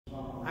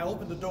I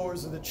open the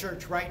doors of the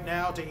church right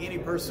now to any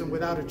person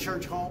without a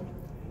church home.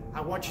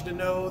 I want you to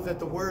know that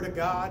the Word of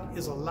God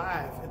is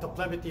alive at the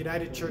Plymouth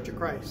United Church of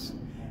Christ.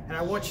 And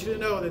I want you to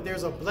know that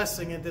there's a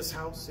blessing in this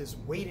house is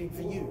waiting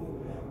for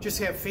you. Just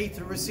have faith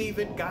to receive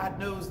it. God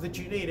knows that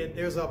you need it.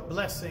 There's a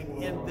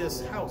blessing in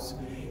this house,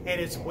 and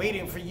it's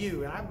waiting for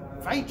you. And I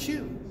invite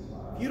you,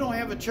 if you don't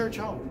have a church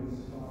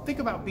home, think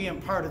about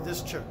being part of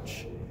this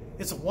church.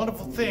 It's a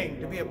wonderful thing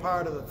to be a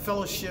part of the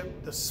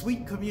fellowship, the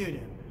sweet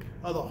communion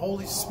of the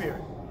Holy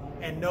Spirit,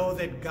 and know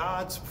that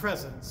God's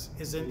presence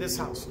is in this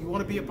house. You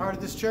want to be a part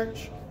of this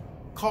church?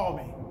 Call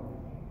me,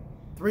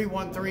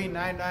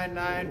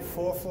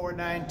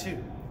 313-999-4492,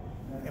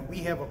 and we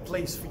have a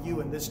place for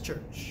you in this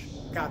church.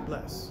 God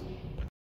bless.